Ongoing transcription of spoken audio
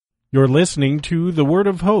You're listening to The Word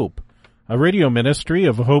of Hope, a radio ministry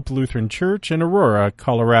of Hope Lutheran Church in Aurora,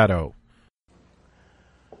 Colorado.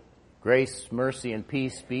 Grace, mercy, and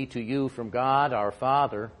peace be to you from God our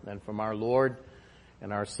Father and from our Lord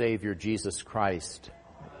and our Savior Jesus Christ.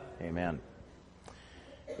 Amen.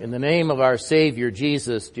 In the name of our Savior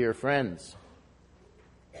Jesus, dear friends,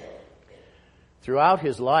 throughout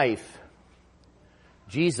his life,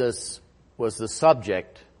 Jesus was the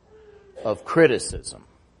subject of criticism.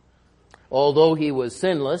 Although he was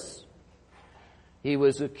sinless, he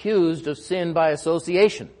was accused of sin by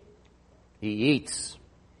association. He eats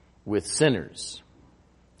with sinners.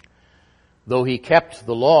 Though he kept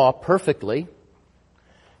the law perfectly,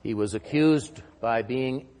 he was accused of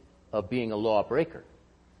being a lawbreaker.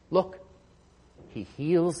 Look, he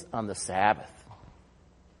heals on the Sabbath.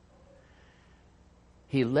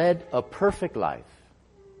 He led a perfect life.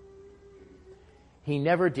 He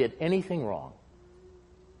never did anything wrong.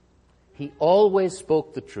 He always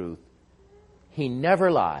spoke the truth. He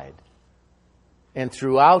never lied. And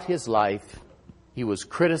throughout his life, he was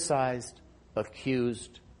criticized,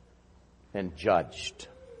 accused, and judged.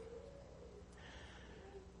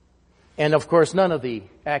 And of course, none of the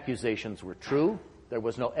accusations were true. There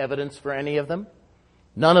was no evidence for any of them.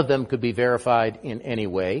 None of them could be verified in any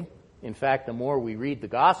way. In fact, the more we read the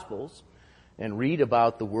Gospels and read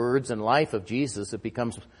about the words and life of Jesus, it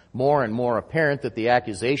becomes more and more apparent that the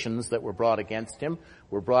accusations that were brought against him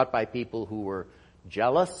were brought by people who were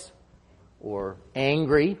jealous or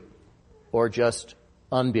angry or just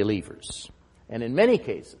unbelievers. And in many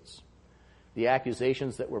cases, the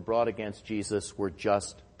accusations that were brought against Jesus were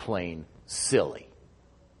just plain silly.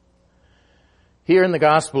 Here in the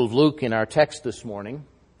Gospel of Luke, in our text this morning,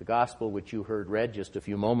 the Gospel which you heard read just a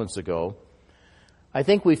few moments ago, I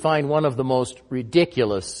think we find one of the most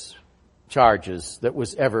ridiculous charges that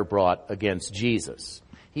was ever brought against Jesus.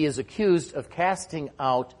 He is accused of casting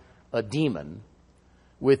out a demon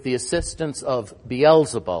with the assistance of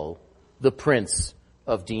Beelzebul, the prince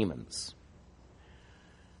of demons.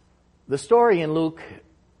 The story in Luke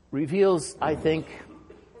reveals, I think,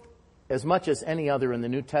 as much as any other in the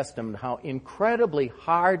New Testament, how incredibly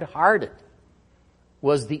hard-hearted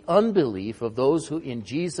was the unbelief of those who in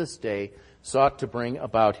Jesus' day sought to bring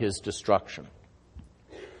about his destruction.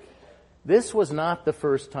 This was not the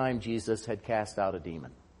first time Jesus had cast out a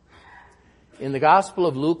demon. In the Gospel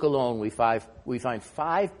of Luke alone, we find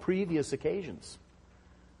 5 previous occasions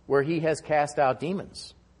where he has cast out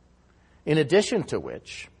demons. In addition to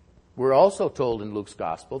which, we're also told in Luke's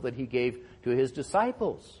Gospel that he gave to his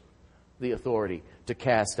disciples the authority to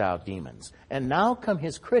cast out demons. And now come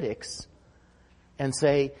his critics and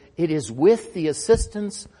say, it is with the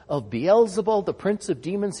assistance of Beelzebul, the prince of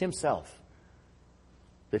demons himself,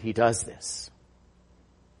 that he does this.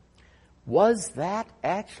 Was that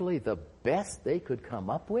actually the best they could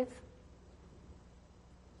come up with?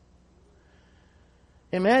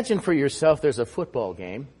 Imagine for yourself there's a football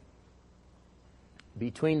game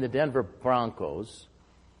between the Denver Broncos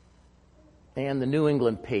and the New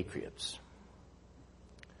England Patriots.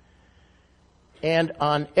 And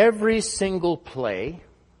on every single play,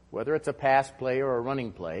 whether it's a pass play or a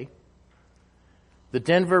running play, the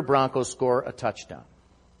Denver Broncos score a touchdown.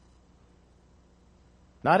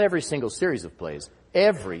 Not every single series of plays,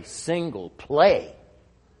 every single play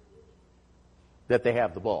that they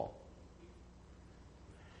have the ball.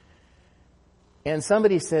 And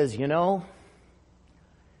somebody says,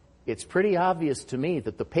 it's pretty obvious to me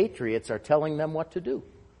that the Patriots are telling them what to do.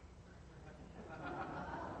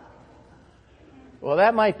 Well,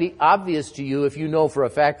 that might be obvious to you if you know for a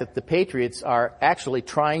fact that the Patriots are actually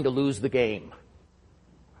trying to lose the game.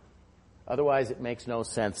 Otherwise, it makes no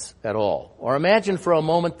sense at all. Or imagine for a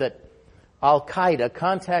moment that Al-Qaeda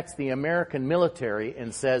contacts the American military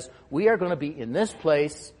and says, we are going to be in this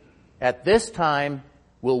place at this time.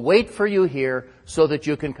 We'll wait for you here so that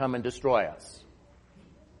you can come and destroy us.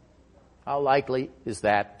 How likely is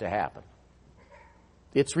that to happen?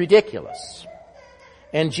 It's ridiculous.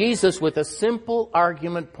 And Jesus, with a simple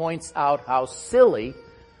argument, points out how silly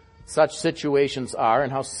such situations are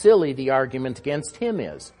and how silly the argument against him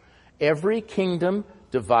is. Every kingdom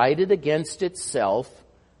divided against itself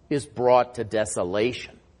is brought to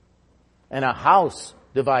desolation, and a house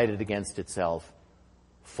divided against itself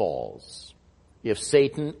falls. If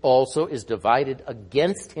Satan also is divided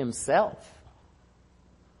against himself,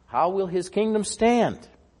 how will his kingdom stand?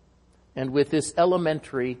 And with this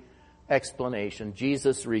elementary explanation,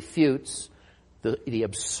 Jesus refutes the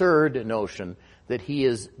absurd notion that he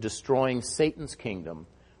is destroying Satan's kingdom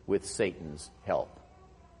with Satan's help.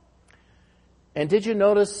 And did you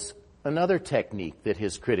notice another technique that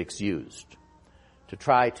his critics used to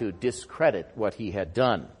try to discredit what he had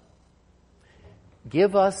done.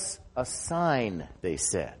 Give us a sign, they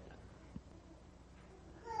said.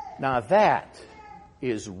 Now that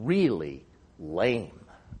is really lame.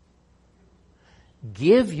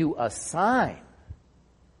 Give you a sign.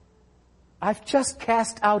 I've just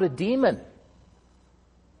cast out a demon.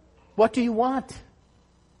 What do you want?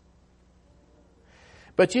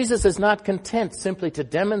 But Jesus is not content simply to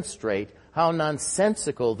demonstrate how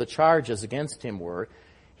nonsensical the charges against him were.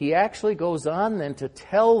 He actually goes on then to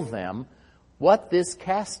tell them what this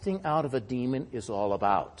casting out of a demon is all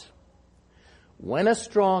about. When a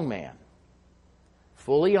strong man,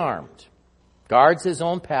 fully armed, guards his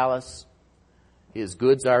own palace, his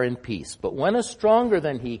goods are in peace. But when a stronger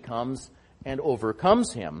than he comes and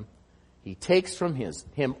overcomes him, he takes from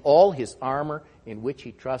him all his armor in which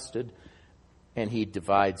he trusted, and he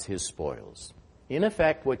divides his spoils. In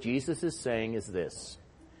effect, what Jesus is saying is this: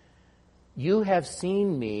 you have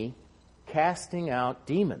seen me casting out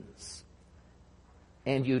demons,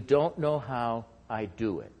 and you don't know how I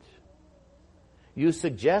do it. You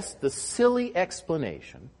suggest the silly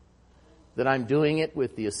explanation that I'm doing it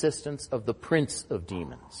with the assistance of the prince of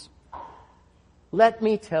demons. Let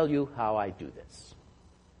me tell you how I do this.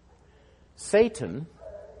 Satan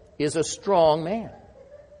is a strong man.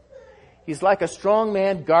 He's like a strong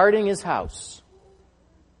man guarding his house.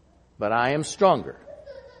 But I am stronger.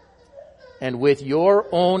 And with your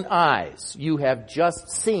own eyes, you have just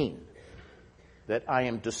seen that I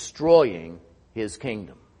am destroying his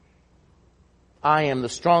kingdom. I am the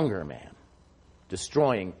stronger man,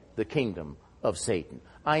 destroying the kingdom of Satan.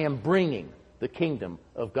 I am bringing the kingdom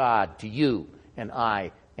of God to you, and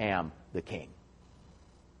I am the king.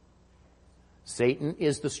 Satan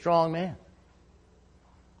is the strong man,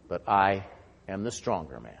 but I am the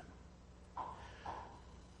stronger man.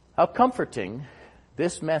 How comforting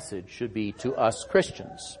this message should be to us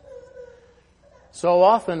Christians. So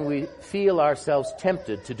often we feel ourselves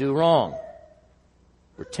tempted to do wrong.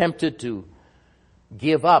 We're tempted to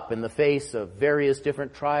give up in the face of various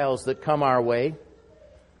different trials that come our way.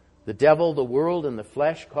 The devil, the world, and the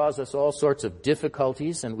flesh cause us all sorts of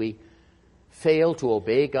difficulties, and we fail to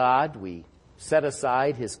obey God. We set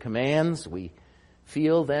aside his commands. We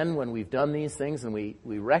feel then when we've done these things and we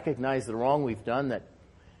recognize the wrong we've done that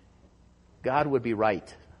God would be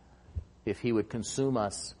right if he would consume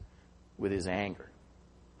us with his anger.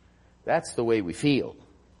 That's the way we feel.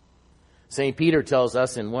 St. Peter tells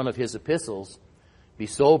us in one of his epistles, be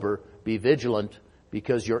sober, be vigilant,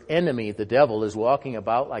 because your enemy, the devil, is walking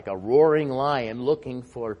about like a roaring lion looking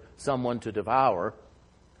for someone to devour.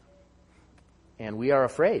 And we are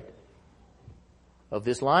afraid of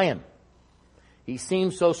this lion. He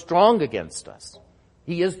seems so strong against us.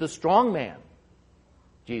 He is the strong man,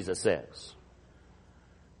 Jesus says.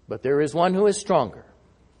 But there is one who is stronger,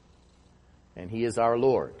 and he is our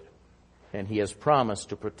Lord, and he has promised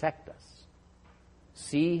to protect us.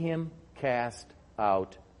 See him cast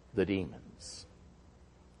out the demons.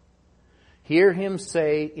 Hear him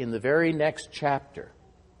say in the very next chapter,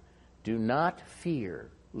 do not fear,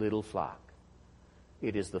 little flock.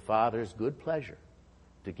 It is the Father's good pleasure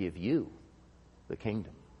to give you the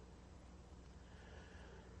kingdom.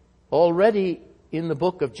 Already in the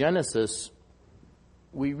book of Genesis,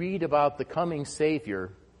 we read about the coming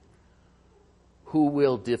Savior who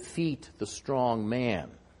will defeat the strong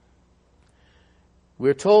man.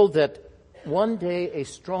 We're told that one day a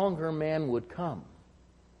stronger man would come.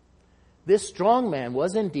 This strong man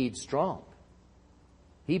was indeed strong.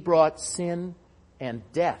 He brought sin and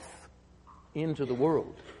death into the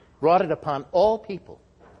world, brought it upon all people.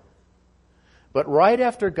 But right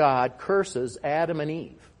after God curses Adam and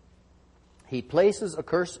Eve, he places a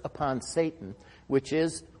curse upon Satan, which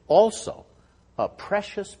is also a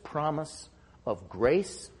precious promise of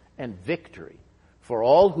grace and victory for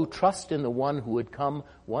all who trust in the one who would come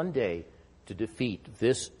one day to defeat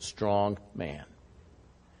this strong man.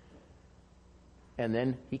 And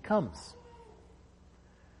then he comes.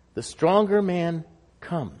 The stronger man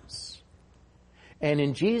comes. And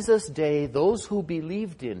in Jesus' day, those who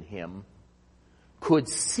believed in him could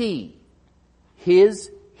see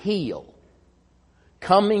his heel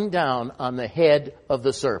coming down on the head of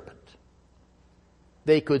the serpent.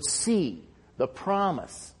 They could see the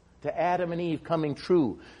promise to Adam and Eve coming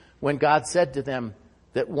true when God said to them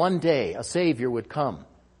that one day a Savior would come,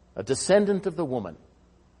 a descendant of the woman.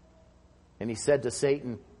 And he said to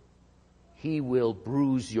Satan, he will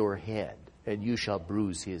bruise your head and you shall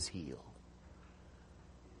bruise his heel.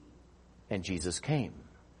 And Jesus came.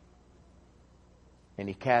 And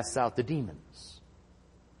he casts out the demons.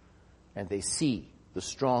 And they see the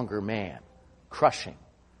stronger man crushing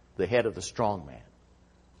the head of the strong man.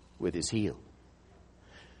 with his heel.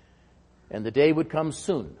 And the day would come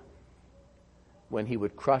soon when he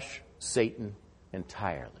would crush Satan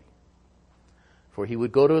entirely. For he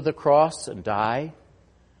would go to the cross and die,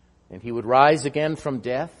 and he would rise again from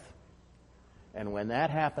death. And when that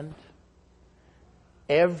happened,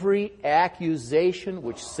 every accusation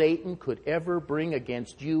which Satan could ever bring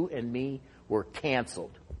against you and me were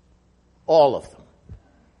canceled. All of them.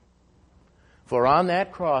 For on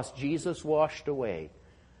that cross, Jesus washed away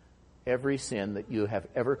every sin that you have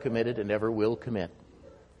ever committed and ever will commit.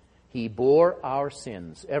 He bore our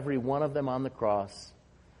sins, every one of them on the cross,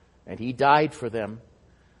 and he died for them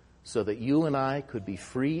so that you and I could be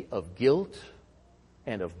free of guilt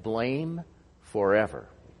and of blame forever.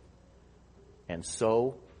 And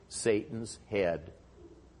so Satan's head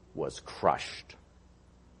was crushed.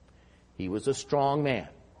 He was a strong man,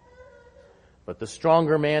 but the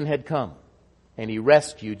stronger man had come, and he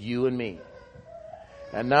rescued you and me.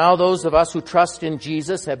 And now those of us who trust in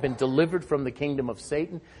Jesus have been delivered from the kingdom of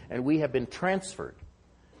Satan, and we have been transferred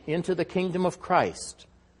into the kingdom of Christ.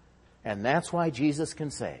 And that's why Jesus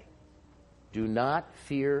can say, "Do not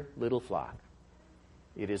fear, little flock.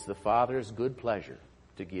 It is the Father's good pleasure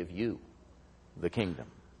to give you the kingdom."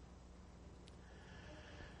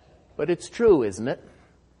 But it's true, isn't it,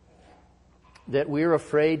 that we're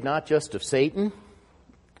afraid not just of Satan,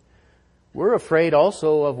 we're afraid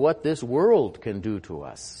also of what this world can do to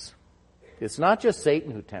us. It's not just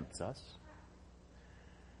Satan who tempts us.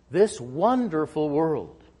 This wonderful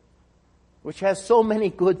world, which has so many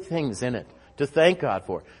good things in it to thank God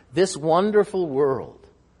for, this wonderful world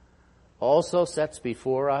also sets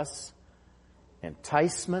before us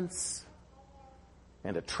enticements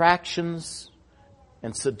and attractions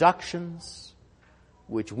and seductions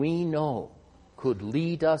which we know could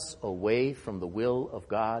lead us away from the will of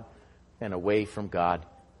God and away from God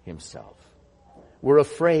himself. We're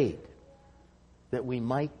afraid that we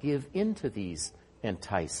might give into these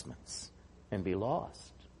enticements and be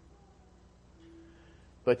lost.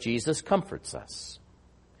 But Jesus comforts us.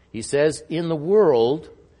 He says, in the world,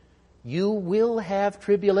 you will have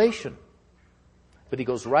tribulation. But he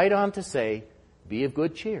goes right on to say, be of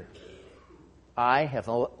good cheer. I have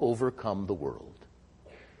overcome the world.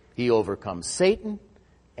 He overcomes Satan,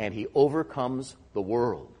 and he overcomes the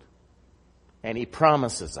world. And he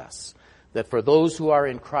promises us that for those who are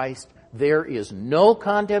in Christ, there is no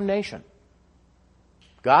condemnation.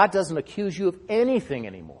 God doesn't accuse you of anything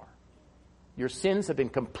anymore. Your sins have been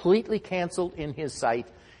completely canceled in his sight.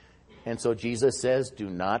 And so Jesus says, do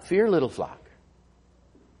not fear, little flock.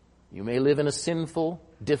 You may live in a sinful,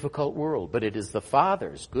 difficult world, but it is the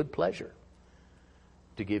Father's good pleasure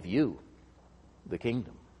to give you the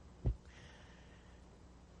kingdom.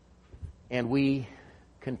 And we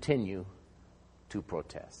continue to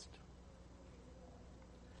protest.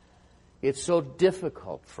 It's so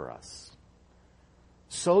difficult for us,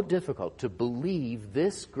 so difficult to believe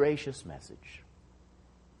this gracious message.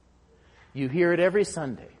 You hear it every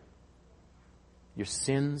Sunday. Your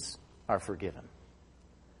sins are forgiven.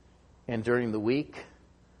 And during the week,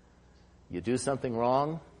 you do something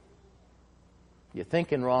wrong, you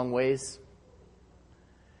think in wrong ways,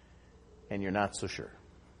 and you're not so sure.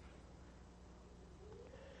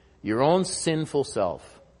 Your own sinful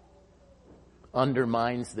self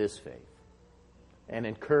undermines this faith and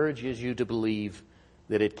encourages you to believe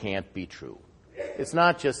that it can't be true. It's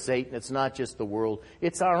not just Satan, it's not just the world,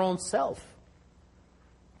 it's our own self.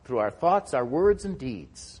 Through our thoughts, our words, and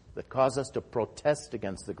deeds that cause us to protest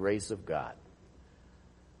against the grace of God.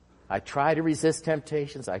 I try to resist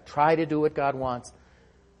temptations, I try to do what God wants,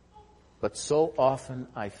 but so often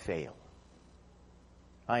I fail.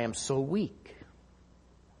 I am so weak.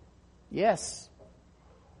 Yes,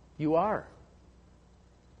 you are.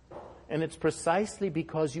 And it's precisely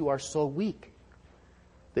because you are so weak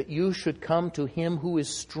that you should come to him who is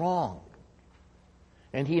strong.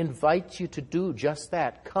 And he invites you to do just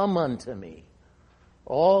that. Come unto me,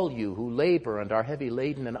 all you who labor and are heavy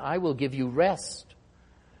laden, and I will give you rest.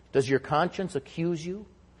 Does your conscience accuse you?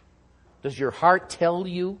 Does your heart tell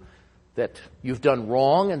you that you've done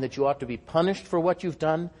wrong and that you ought to be punished for what you've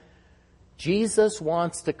done? Jesus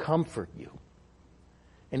wants to comfort you.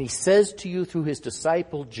 And he says to you through his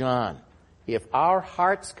disciple John, if our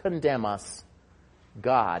hearts condemn us,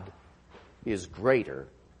 God is greater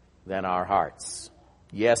than our hearts.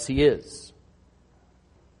 Yes, he is.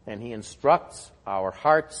 And he instructs our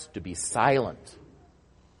hearts to be silent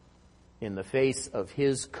in the face of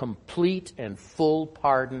his complete and full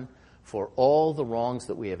pardon for all the wrongs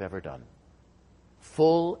that we have ever done.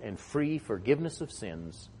 Full and free forgiveness of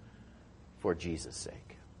sins for Jesus'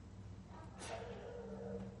 sake.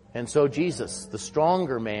 And so Jesus, the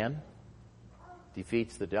stronger man,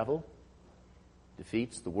 defeats the devil,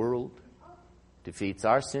 defeats the world, defeats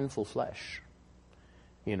our sinful flesh,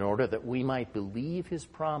 in order that we might believe his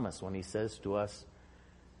promise when he says to us,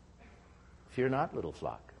 "Fear not, little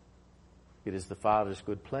flock. It is the Father's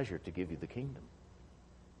good pleasure to give you the kingdom."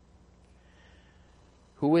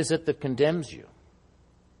 Who is it that condemns you?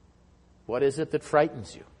 What is it that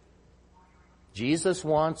frightens you? Jesus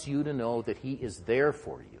wants you to know that he is there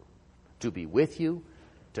for you, to be with you,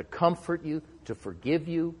 to comfort you, to forgive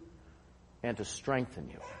you, and to strengthen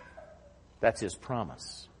you. That's his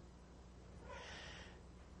promise.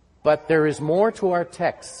 But there is more to our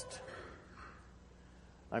text.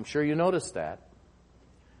 I'm sure you noticed that.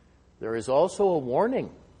 There is also a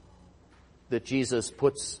warning that Jesus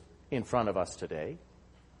puts in front of us today.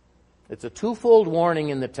 It's a twofold warning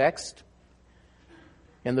in the text.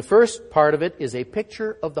 And the first part of it is a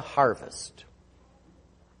picture of the harvest.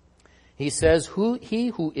 He says, "He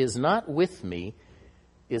who is not with me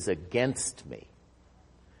is against me,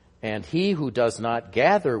 and he who does not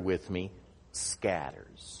gather with me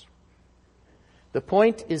scatters." The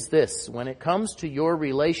point is this: when it comes to your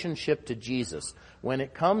relationship to Jesus, when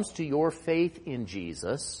it comes to your faith in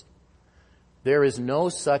Jesus, there is no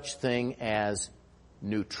such thing as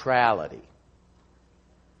neutrality.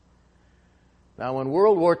 Now, when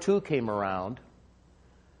World War II came around,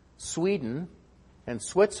 Sweden and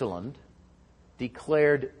Switzerland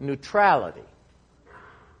declared neutrality.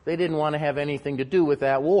 They didn't want to have anything to do with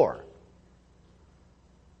that war.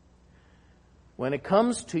 When it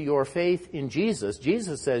comes to your faith in Jesus,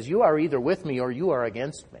 Jesus says, you are either with me or you are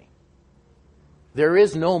against me. There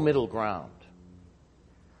is no middle ground.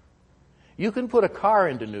 You can put a car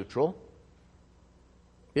into neutral.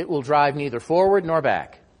 It will drive neither forward nor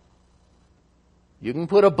back. You can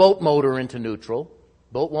put a boat motor into neutral.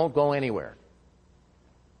 Boat won't go anywhere.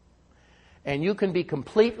 And you can be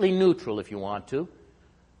completely neutral if you want to,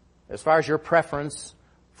 as far as your preference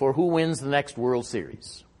for who wins the next World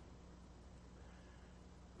Series.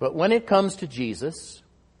 But when it comes to Jesus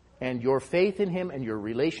and your faith in him and your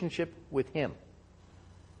relationship with him,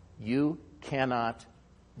 you cannot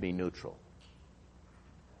be neutral.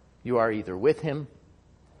 You are either with him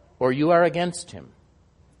or you are against him.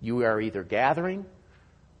 You are either gathering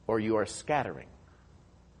or you are scattering.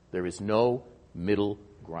 There is no middle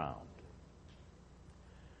ground.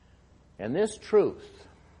 And this truth,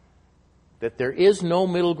 that there is no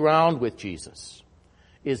middle ground with Jesus,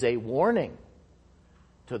 is a warning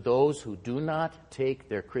to those who do not take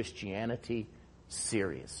their Christianity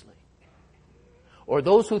seriously, or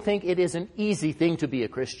those who think it is an easy thing to be a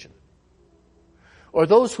Christian, or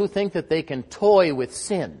those who think that they can toy with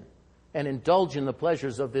sin and indulge in the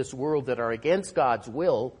pleasures of this world that are against God's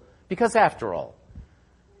will, because after all,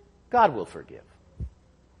 God will forgive.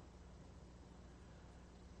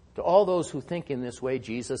 To all those who think in this way,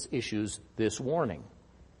 Jesus issues this warning.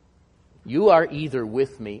 You are either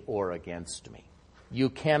with me or against me. You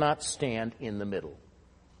cannot stand in the middle.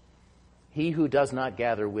 He who does not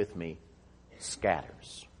gather with me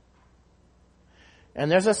scatters.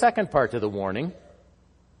 And there's a second part to the warning.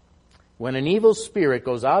 When an evil spirit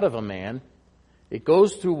goes out of a man, it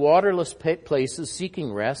goes through waterless places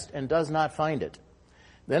seeking rest and does not find it.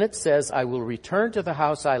 Then it says, I will return to the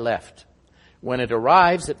house I left. When it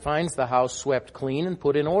arrives, it finds the house swept clean and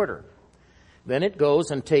put in order. Then it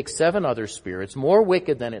goes and takes 7 other spirits, more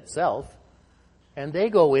wicked than itself, and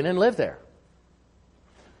they go in and live there.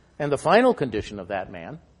 And the final condition of that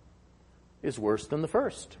man is worse than the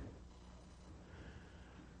first.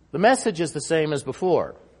 The message is the same as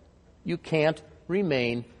before. You can't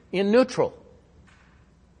remain in neutral.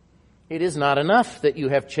 It is not enough that you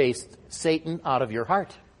have chased Satan out of your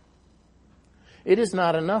heart. It is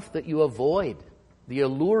not enough that you avoid the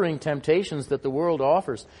alluring temptations that the world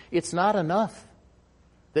offers. It's not enough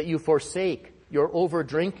that you forsake your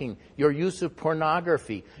over-drinking, your use of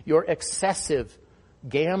pornography, your excessive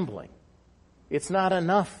gambling. It's not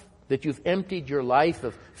enough that you've emptied your life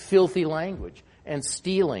of filthy language and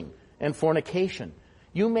stealing and fornication.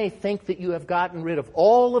 You may think that you have gotten rid of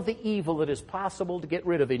all of the evil that is possible to get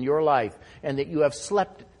rid of in your life and that you have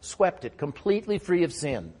swept it completely free of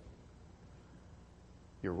sin.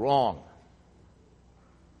 You're wrong.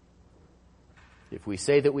 If we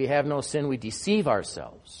say that we have no sin, we deceive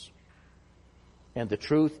ourselves. And the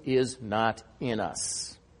truth is not in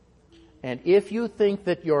us. And if you think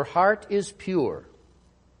that your heart is pure,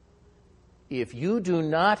 if you do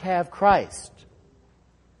not have Christ,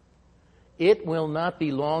 it will not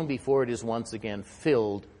be long before it is once again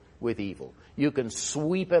filled with evil. You can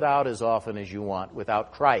sweep it out as often as you want.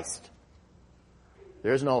 Without Christ,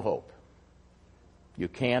 there's no hope. You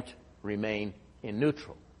can't remain in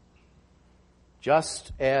neutral.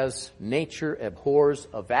 Just as nature abhors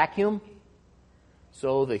a vacuum,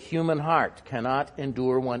 so the human heart cannot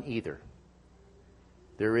endure one either.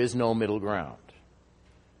 There is no middle ground.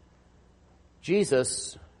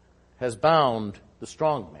 Jesus has bound the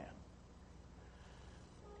strong man.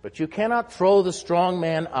 But you cannot throw the strong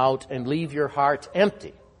man out and leave your heart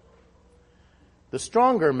empty. The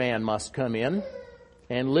stronger man must come in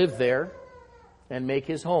and live there and make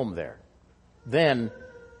his home there. Then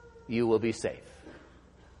you will be safe.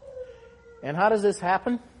 And how does this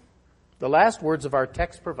happen? The last words of our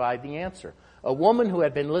text provide the answer. A woman who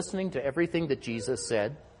had been listening to everything that Jesus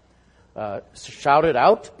said shouted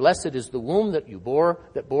out, "Blessed is the womb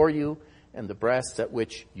that bore you, and the breasts at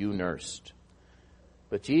which you nursed."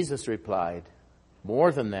 But Jesus replied,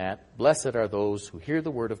 "More than that, blessed are those who hear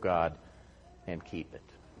the word of God and keep it."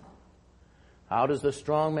 How does the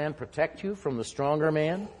strong man protect you from the stronger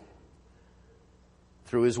man?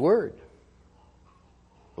 Through his word.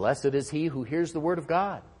 Blessed is he who hears the word of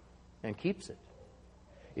God and keeps it.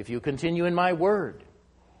 If you continue in my word,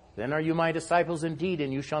 then are you my disciples indeed,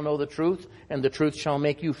 and you shall know the truth, and the truth shall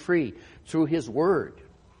make you free. Through his word.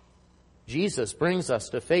 Jesus brings us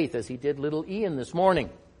to faith as he did little Ian this morning.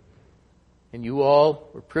 And you all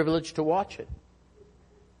were privileged to watch it.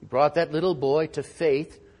 He brought that little boy to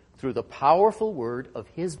faith through the powerful word of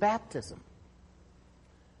his baptism.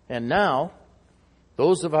 And now,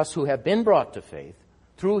 those of us who have been brought to faith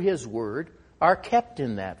through his word are kept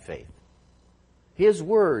in that faith. His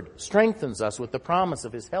word strengthens us with the promise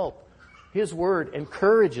of his help. His word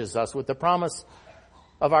encourages us with the promise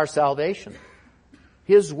of our salvation.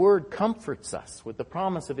 His word comforts us with the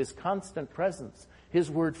promise of his constant presence.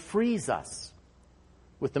 His word frees us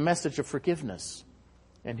with the message of forgiveness.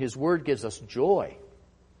 And his word gives us joy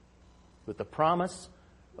with the promise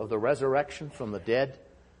of the resurrection from the dead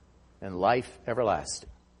and life everlasting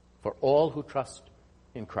for all who trust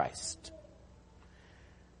in Christ.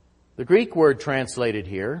 The Greek word translated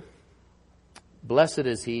here, "Blessed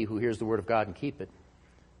is he who hears the word of God and keep it,"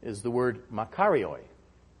 is the word makarioi.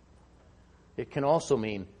 It can also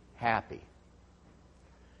mean happy.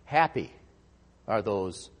 Happy are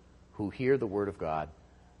those who hear the word of God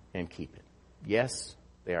and keep it. Yes,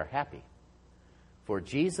 they are happy. For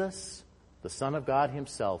Jesus, the Son of God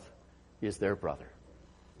himself, is their brother.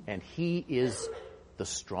 And he is the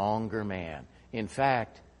stronger man. In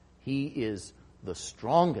fact, he is the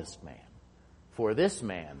strongest man. For this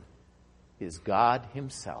man is God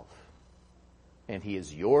himself. And he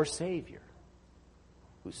is your Savior,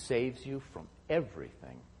 who saves you from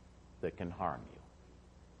everything that can harm you.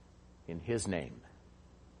 In his name,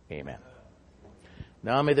 amen.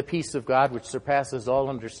 Now may the peace of God, which surpasses all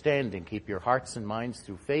understanding, keep your hearts and minds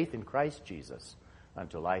through faith in Christ Jesus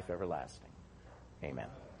unto life everlasting. Amen.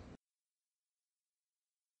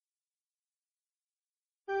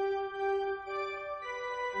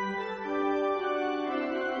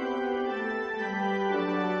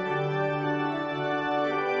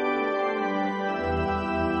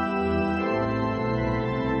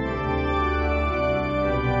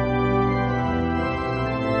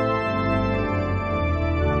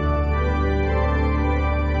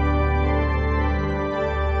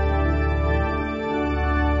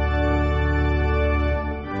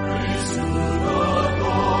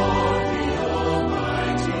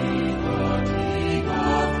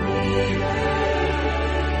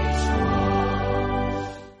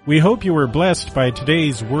 We hope you were blessed by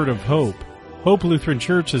today's Word of Hope. Hope Lutheran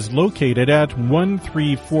Church is located at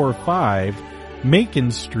 1345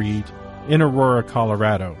 Macon Street in Aurora,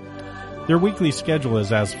 Colorado. Their weekly schedule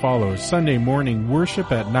is as follows: Sunday morning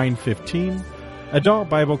worship at 9:15, adult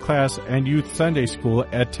Bible class and youth Sunday school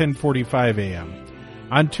at 10:45 a.m.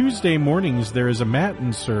 On Tuesday mornings there is a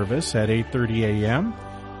Matin service at 8:30 a.m.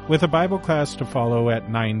 with a Bible class to follow at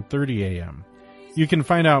 9:30 a.m. You can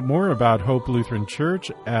find out more about Hope Lutheran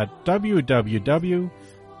Church at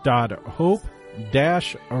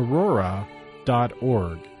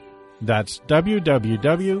www.hope-aurora.org. That's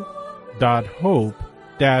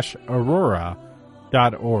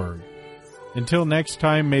www.hope-aurora.org. Until next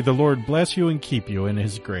time, may the Lord bless you and keep you in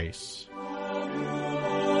his grace.